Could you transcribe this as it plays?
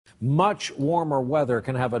Much warmer weather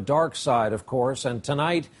can have a dark side, of course, and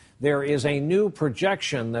tonight there is a new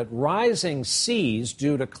projection that rising seas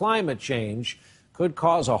due to climate change could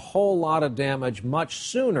cause a whole lot of damage much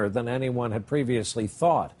sooner than anyone had previously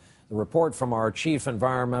thought. The report from our Chief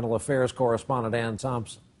Environmental Affairs correspondent, Ann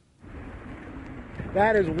Thompson.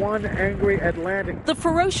 That is one angry Atlantic. The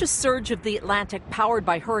ferocious surge of the Atlantic, powered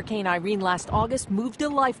by Hurricane Irene last August, moved a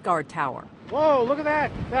lifeguard tower. Whoa, look at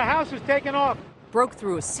that. The house is taking off. Broke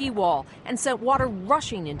through a seawall and sent water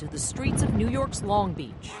rushing into the streets of New York's Long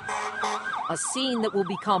Beach. A scene that will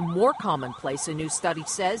become more commonplace, a new study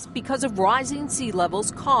says, because of rising sea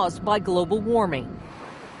levels caused by global warming.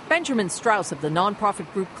 Benjamin Strauss of the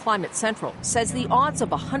nonprofit group Climate Central says the odds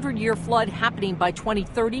of a 100-year flood happening by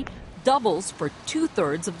 2030 doubles for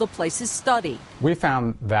 2/3 of the places studied. We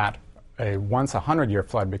found that a once 100-year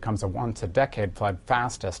flood becomes a once a decade flood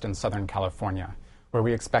fastest in Southern California, where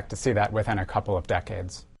we expect to see that within a couple of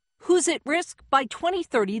decades. Who's at risk? By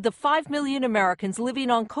 2030, the 5 million Americans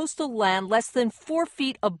living on coastal land less than 4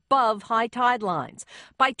 feet above high tide lines.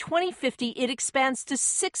 By 2050, it expands to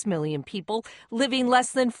 6 million people living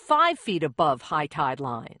less than 5 feet above high tide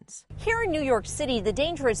lines. Here in New York City, the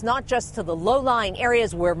danger is not just to the low-lying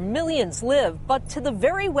areas where millions live, but to the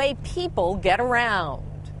very way people get around.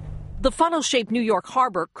 The funnel-shaped New York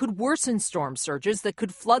harbor could worsen storm surges that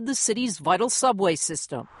could flood the city's vital subway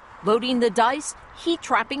system. Loading the dice,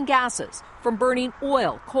 heat-trapping gases from burning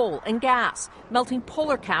oil, coal, and gas, melting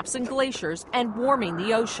polar caps and glaciers, and warming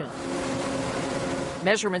the ocean.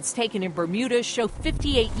 Measurements taken in Bermuda show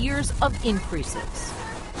 58 years of increases.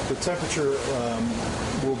 The temperature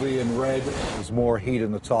will be in red. There's more heat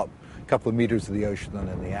in the top couple of meters of the ocean than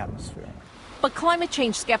in the atmosphere. But climate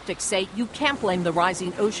change skeptics say you can't blame the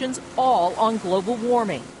rising oceans all on global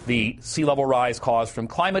warming. The sea level rise caused from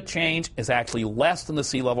climate change is actually less than the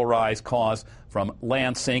sea level rise caused from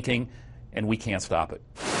land sinking, and we can't stop it.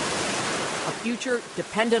 A future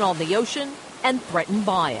dependent on the ocean and threatened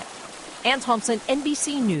by it. Ann Thompson,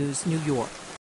 NBC News, New York.